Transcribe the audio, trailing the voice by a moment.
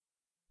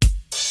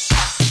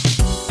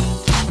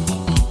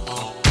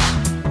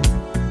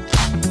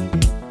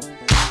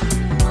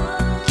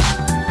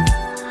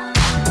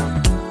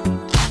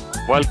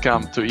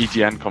Welcome to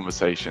EGN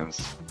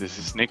Conversations. This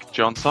is Nick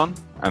Jonsson,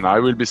 and I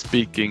will be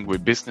speaking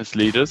with business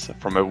leaders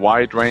from a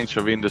wide range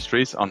of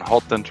industries on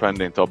hot and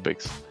trending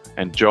topics.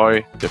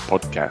 Enjoy the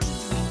podcast.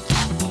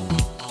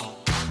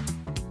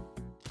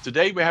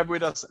 Today we have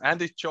with us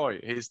Andy Choi.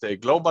 He's the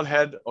Global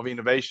Head of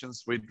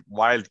Innovations with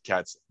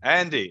Wildcats.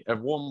 Andy, a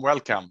warm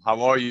welcome.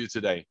 How are you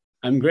today?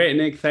 I'm great,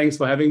 Nick. Thanks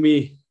for having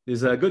me.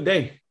 It's a good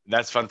day.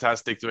 That's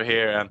fantastic to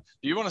hear. And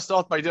do you want to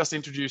start by just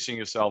introducing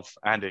yourself,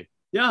 Andy?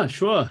 Yeah,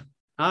 sure.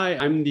 Hi,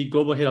 I'm the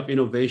Global Head of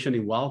Innovation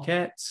in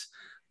Wildcats,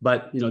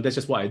 but that's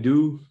just what I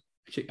do.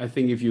 I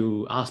think if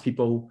you ask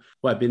people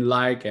what I've been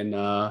like and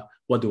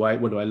what do I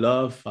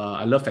love,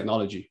 I love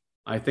technology.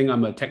 I think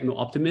I'm a techno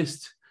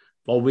optimist.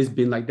 Always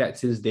been like that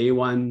since day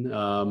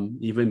one,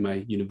 even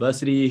my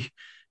university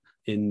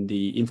in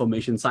the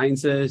information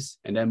sciences,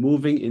 and then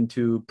moving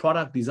into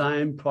product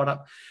design,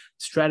 product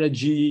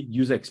strategy,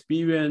 user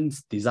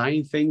experience,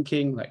 design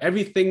thinking, like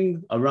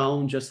everything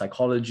around just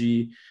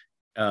psychology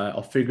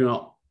of figuring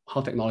out how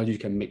technology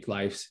can make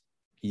lives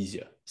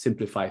easier,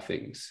 simplify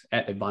things,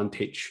 add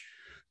advantage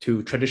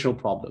to traditional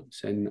problems.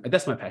 And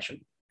that's my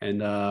passion.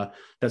 And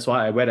that's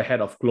why I wear the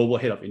hat of Global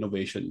Head of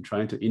Innovation,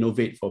 trying to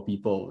innovate for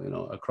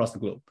people across the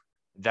globe.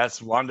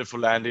 That's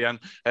wonderful, Andy. And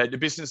the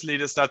business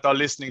leaders that are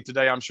listening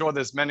today, I'm sure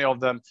there's many of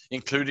them,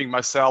 including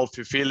myself,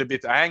 who feel a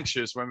bit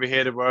anxious when we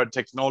hear the word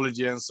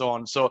technology and so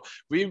on. So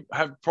we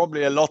have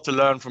probably a lot to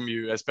learn from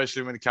you,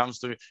 especially when it comes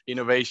to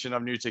innovation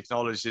of new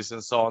technologies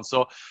and so on.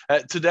 So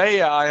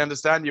today, I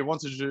understand you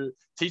wanted to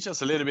teach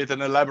us a little bit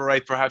and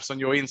elaborate perhaps on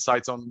your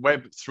insights on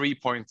Web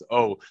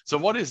 3.0. So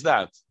what is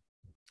that?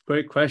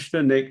 Great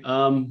question, Nick.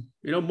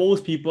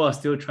 Most people are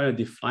still trying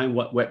to define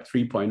what Web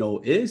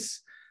 3.0 is.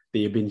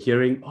 They've been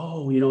hearing,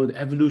 the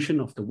evolution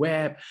of the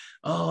web.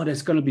 Oh,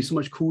 there's going to be so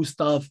much cool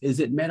stuff.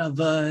 Is it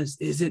metaverse?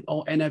 Is it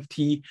all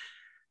NFT?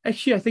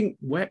 Actually, I think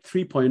Web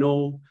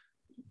 3.0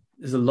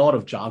 is a lot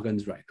of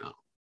jargons right now.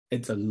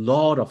 It's a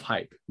lot of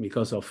hype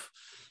because of,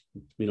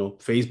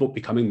 Facebook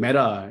becoming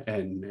Meta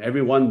and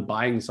everyone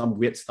buying some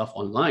weird stuff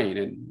online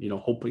and,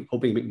 hoping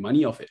to make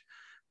money off it.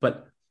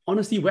 But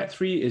honestly, Web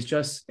 3 is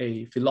just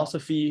a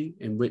philosophy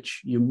in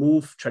which you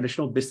move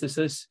traditional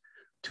businesses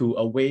to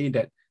a way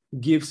that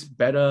gives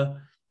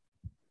better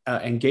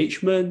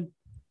engagement,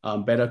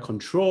 better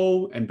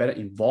control, and better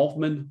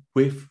involvement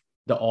with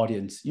the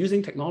audience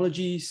using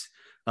technologies.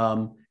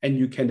 And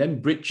you can then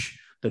bridge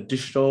the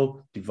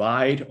digital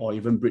divide or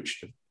even bridge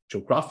the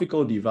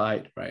geographical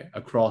divide, right,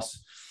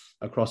 across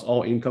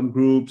all income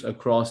groups,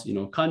 across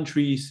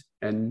countries,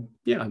 and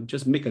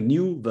just make a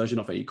new version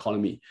of an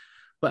economy.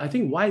 But I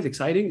think why it's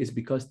exciting is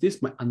because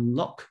this might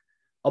unlock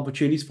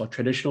opportunities for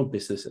traditional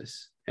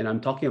businesses. And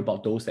I'm talking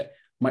about those that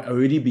might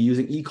already be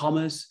using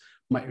e-commerce,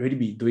 might already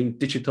be doing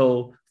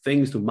digital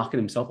things to market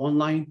themselves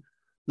online.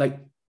 Like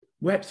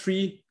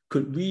Web3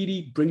 could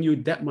really bring you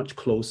that much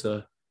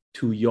closer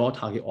to your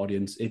target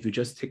audience if you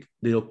just take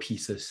little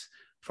pieces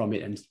from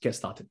it and get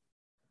started.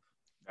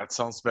 That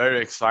sounds very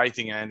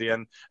exciting, Andy.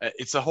 And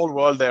it's a whole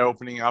world there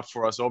opening up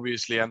for us,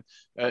 obviously. And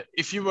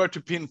if you were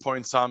to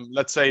pinpoint some,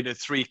 let's say the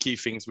three key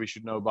things we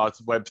should know about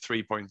Web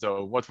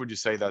 3.0, what would you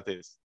say that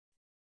is?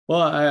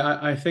 Well,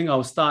 I think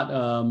I'll start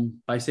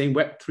by saying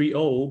Web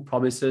 3.0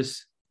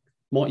 promises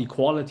more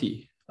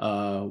equality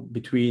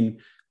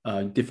between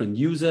different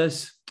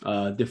users,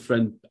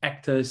 different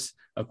actors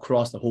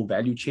across the whole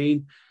value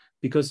chain,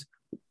 because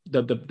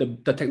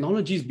the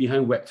technologies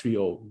behind Web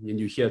 3.0, and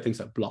you hear things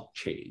like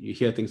blockchain, you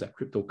hear things like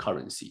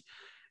cryptocurrency,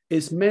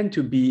 is meant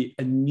to be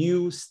a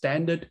new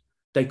standard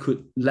that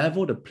could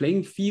level the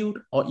playing field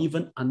or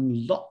even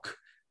unlock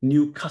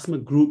new customer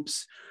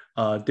groups,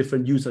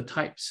 different user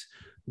types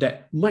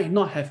that might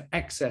not have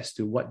access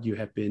to what you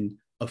have been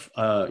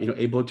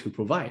able to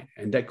provide.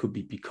 And that could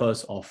be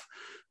because of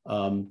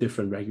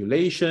different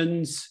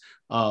regulations,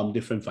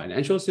 different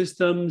financial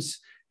systems.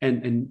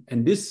 And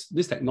this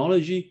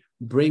technology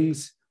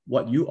brings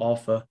what you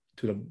offer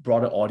to the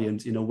broader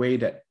audience in a way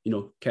that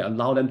can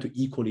allow them to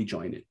equally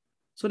join it.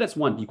 So that's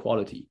one,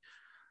 equality.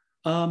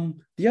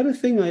 The other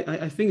thing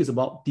I think is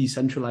about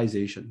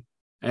decentralization.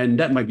 And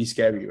that might be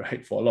scary,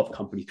 right? For a lot of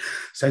companies.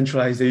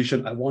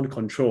 Centralization, I want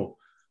control.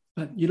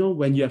 But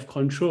when you have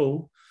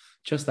control,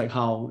 just like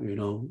how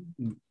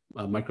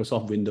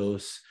Microsoft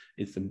Windows,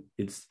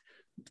 it's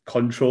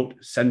controlled,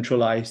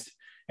 centralized,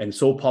 and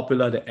so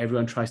popular that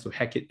everyone tries to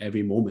hack it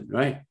every moment,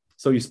 right?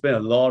 So you spend a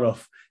lot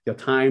of your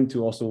time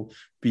to also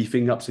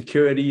beefing up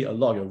security, a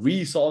lot of your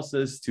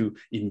resources to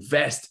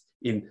invest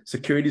in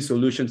security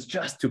solutions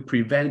just to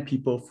prevent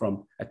people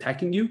from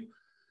attacking you.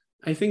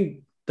 I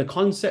think the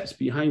concepts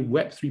behind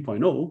Web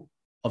 3.0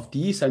 of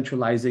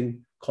decentralizing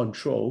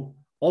control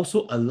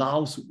also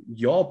allows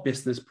your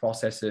business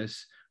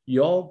processes,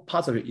 your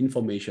parts of your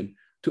information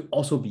to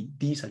also be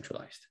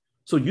decentralized.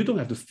 So you don't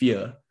have to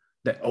fear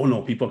that, oh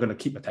no, people are going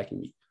to keep attacking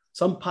me.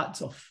 Some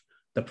parts of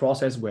the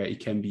process where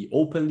it can be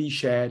openly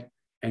shared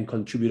and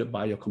contributed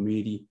by your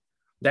community,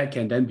 that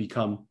can then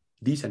become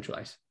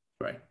decentralized,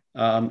 right?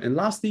 And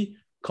lastly,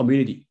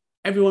 community.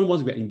 Everyone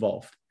wants to get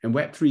involved. And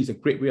Web3 is a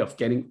great way of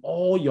getting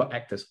all your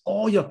actors,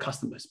 all your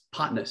customers,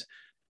 partners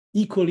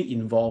equally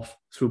involved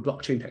through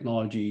blockchain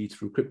technology,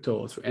 through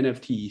crypto, through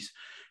NFTs,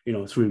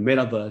 through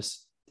metaverse.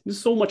 There's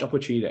so much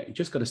opportunity there. You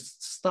just got to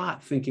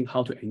start thinking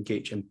how to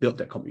engage and build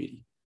that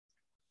community.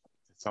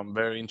 Some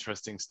very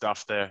interesting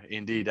stuff there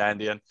indeed,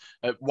 Andy. And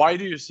why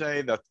do you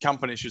say that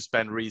companies should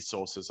spend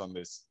resources on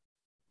this?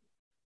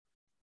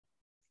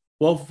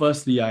 Well,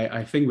 firstly,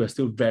 I think we're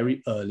still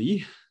very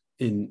early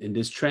in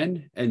this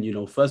trend,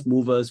 and first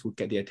movers will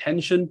get the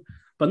attention,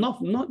 but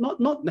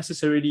not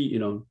necessarily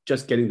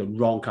just getting the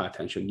wrong kind of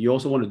attention. You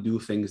also want to do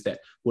things that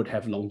would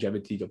have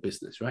longevity to your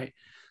business, right?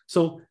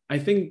 So I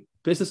think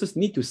businesses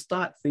need to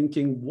start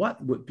thinking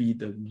what would be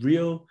the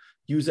real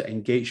user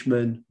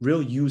engagement,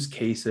 real use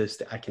cases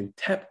that I can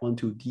tap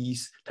onto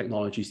these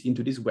technologies,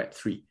 into this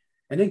Web3,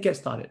 and then get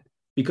started,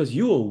 because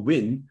you will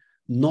win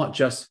not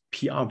just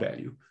PR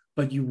value,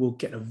 but you will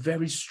get a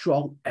very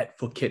strong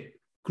advocate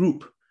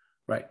group,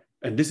 right?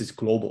 And this is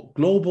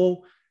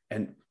global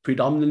and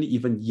predominantly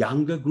even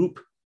younger group,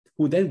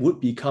 who then would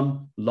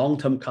become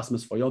long-term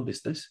customers for your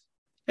business.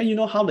 And you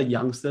know how the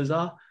youngsters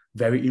are,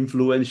 very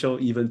influential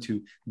even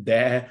to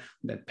their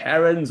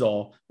parents,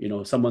 or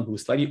someone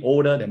who's slightly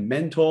older, their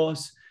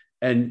mentors,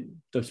 and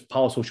the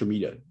power of social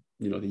media.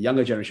 The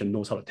younger generation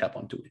knows how to tap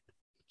onto it.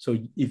 So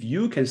if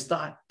you can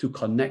start to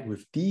connect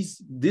with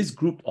this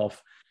group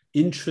of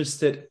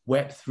interested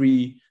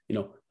Web3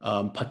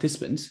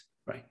 participants,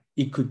 right,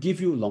 it could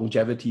give you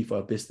longevity for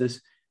a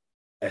business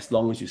as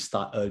long as you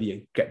start early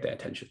and get their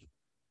attention.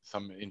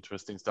 Some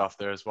interesting stuff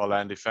there as well,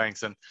 Andy.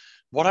 Thanks. And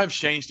what have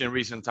changed in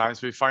recent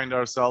times? We find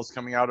ourselves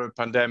coming out of a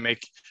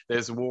pandemic.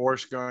 There's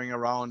wars going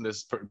around.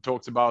 There's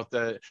talks about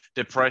the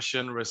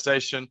depression,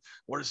 recession.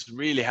 What is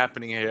really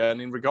happening here?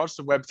 And in regards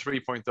to Web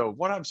 3.0,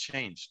 what have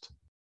changed?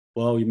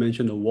 Well, you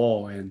mentioned the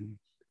war, and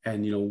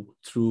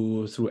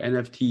through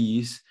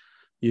NFTs,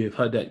 you've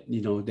heard that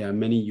there are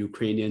many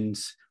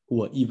Ukrainians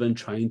who are even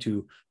trying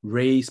to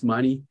raise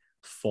money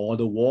for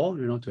the war,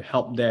 to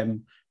help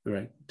them,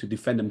 right, to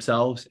defend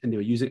themselves, and they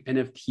were using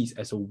NFTs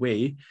as a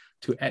way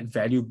to add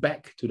value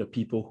back to the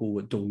people who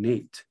would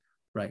donate,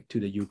 right, to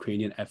the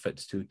Ukrainian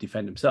efforts to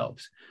defend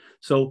themselves.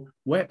 So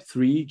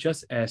Web3,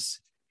 just as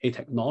a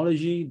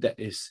technology that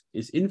is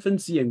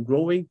infancy and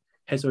growing,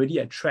 has already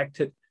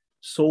attracted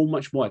so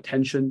much more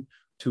attention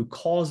to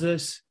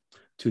causes,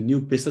 to new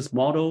business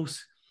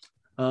models.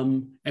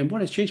 And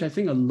what has changed, I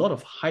think a lot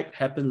of hype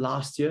happened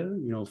last year.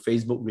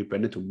 Facebook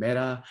rebranded to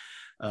Meta,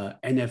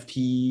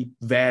 NFT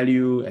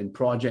value and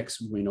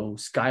projects,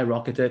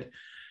 skyrocketed.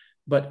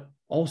 But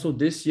also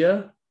this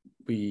year,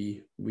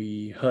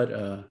 we heard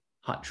a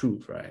hard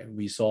truth, right?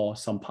 We saw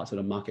some parts of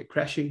the market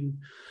crashing.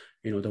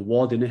 The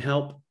war didn't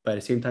help, but at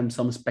the same time,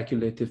 some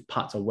speculative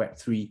parts of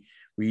Web3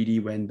 really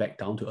went back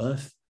down to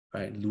earth,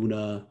 right?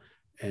 Luna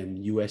and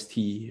UST.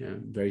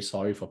 I'm very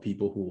sorry for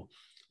people who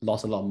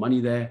lost a lot of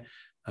money there.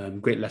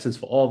 Great lessons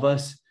for all of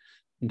us.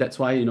 And that's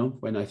why,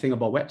 when I think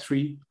about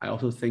Web3, I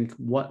also think,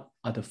 what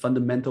are the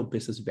fundamental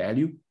business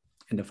value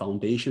and the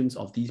foundations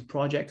of these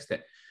projects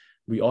that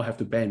we all have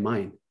to bear in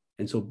mind?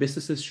 And so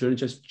businesses shouldn't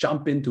just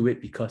jump into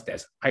it because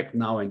there's hype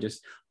now and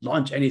just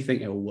launch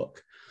anything, it will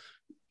work.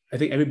 I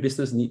think every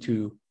business needs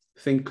to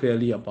think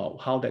clearly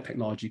about how that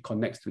technology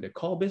connects to their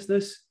core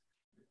business,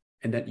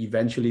 and then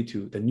eventually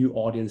to the new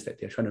audience that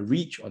they're trying to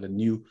reach, or the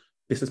new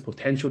business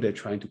potential they're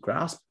trying to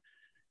grasp,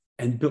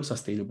 and build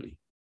sustainably.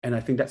 And I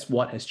think that's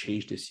what has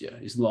changed this year.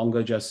 It's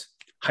longer just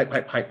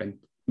hype and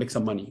make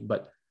some money,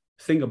 but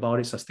think about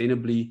it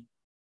sustainably,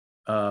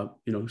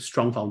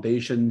 strong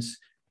foundations,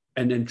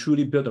 and then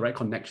truly build the right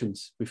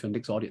connections with your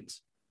next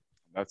audience.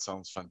 That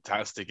sounds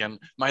fantastic. And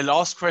my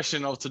last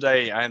question of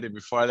today, Andy,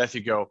 before I let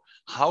you go,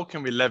 how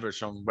can we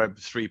leverage on Web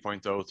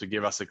 3.0 to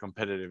give us a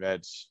competitive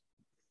edge?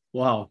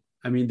 Wow.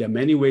 I mean, there are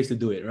many ways to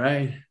do it,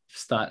 right?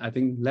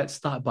 Let's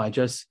start by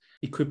just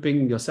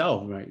equipping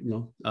yourself, right?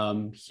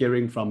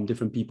 Hearing from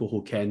different people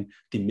who can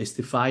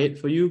demystify it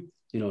for you.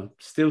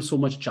 Still so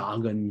much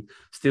jargon,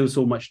 still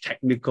so much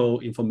technical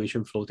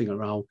information floating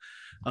around.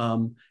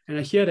 And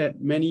I hear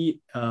that many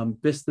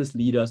business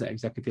leaders and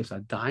executives are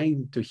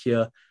dying to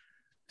hear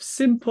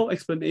simple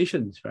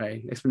explanations,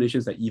 right?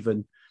 Explanations that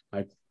even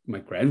my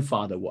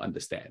grandfather will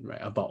understand, right,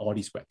 about all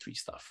these Web3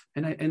 stuff.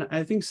 And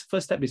I think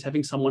first step is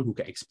having someone who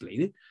can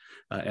explain it.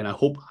 And I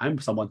hope I'm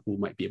someone who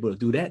might be able to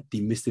do that,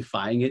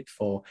 demystifying it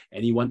for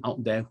anyone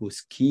out there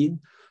who's keen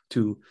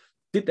to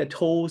dip their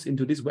toes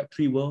into this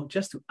Web3 world,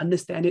 just to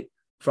understand it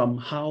from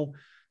how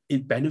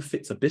it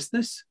benefits a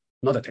business,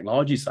 not the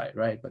technology side,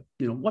 right? But,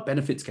 what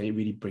benefits can it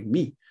really bring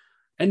me?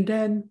 And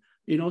then,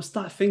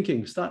 start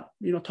thinking,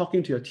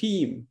 talking to your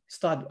team,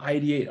 start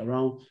ideate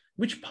around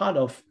which part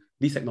of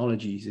these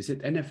technologies. Is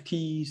it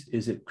NFTs?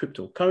 Is it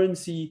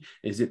cryptocurrency?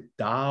 Is it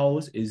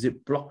DAOs? Is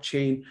it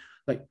blockchain?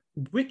 Like,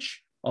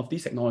 which of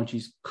these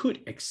technologies could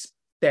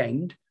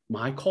extend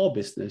my core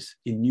business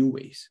in new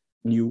ways?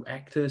 New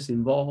actors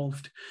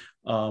involved,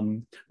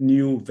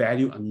 new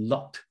value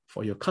unlocked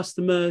for your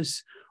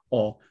customers,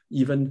 or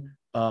even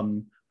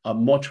a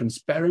more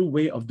transparent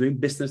way of doing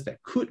business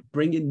that could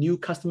bring in new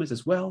customers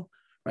as well,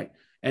 right?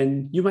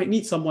 And you might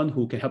need someone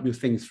who can help you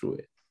think through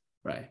it.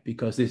 right?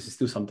 Because this is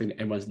still something that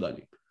everyone's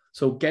learning.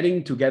 So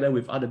getting together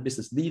with other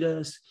business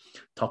leaders,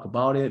 talk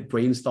about it,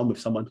 brainstorm with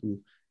someone who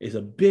is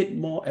a bit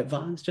more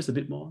advanced, just a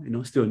bit more,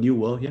 still a new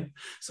world here.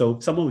 So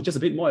someone who's just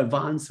a bit more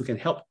advanced who can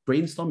help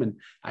brainstorm and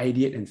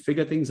ideate and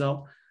figure things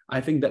out. I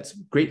think that's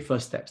great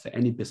first steps that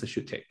any business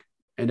should take.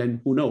 And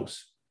then who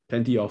knows,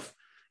 plenty of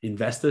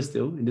investors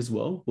still in this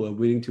world who are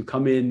willing to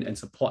come in and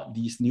support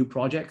these new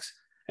projects.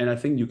 And I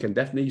think you can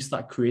definitely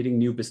start creating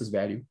new business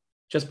value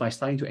just by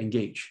starting to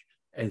engage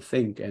and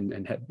think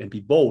and be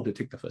bold to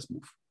take the first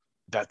move.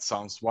 That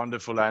sounds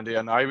wonderful, Andy.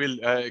 And I will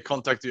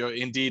contact you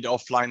indeed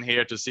offline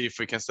here to see if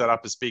we can set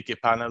up a speaker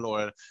panel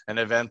or an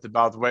event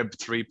about Web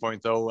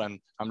 3.0. And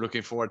I'm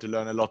looking forward to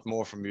learn a lot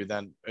more from you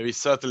then. We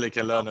certainly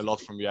can learn a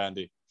lot from you,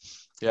 Andy.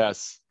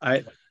 Yes.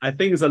 I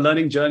think it's a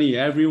learning journey.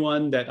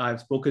 Everyone that I've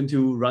spoken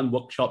to, run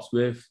workshops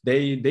with,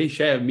 they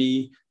share with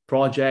me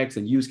projects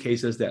and use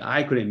cases that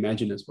I couldn't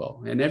imagine as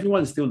well. And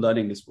everyone's still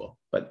learning this world,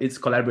 but it's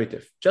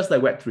collaborative, just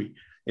like Web3.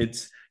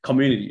 It's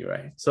community,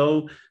 right?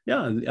 So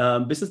yeah,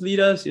 business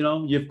leaders,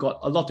 you've got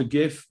a lot to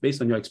give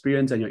based on your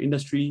experience and your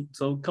industry.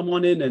 So come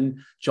on in and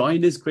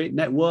join this great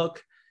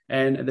network.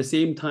 And at the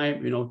same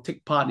time,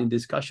 take part in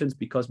discussions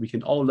because we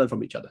can all learn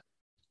from each other.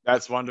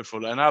 That's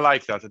wonderful. And I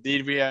like that.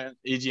 Indeed, we at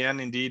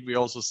EGN, indeed, we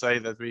also say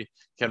that we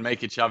can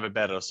make each other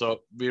better.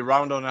 So we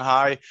round on a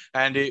high.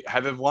 Andy,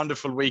 have a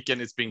wonderful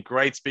weekend. It's been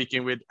great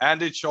speaking with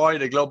Andy Choi,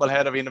 the Global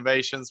Head of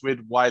Innovations with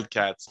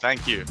Wildcats.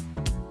 Thank you.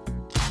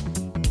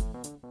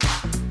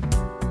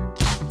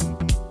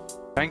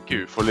 Thank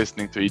you for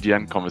listening to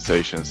EGN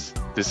Conversations.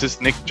 This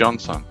is Nick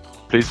Jonsson.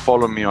 Please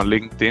follow me on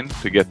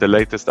LinkedIn to get the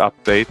latest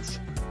updates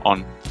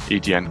on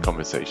EGN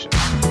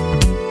Conversations.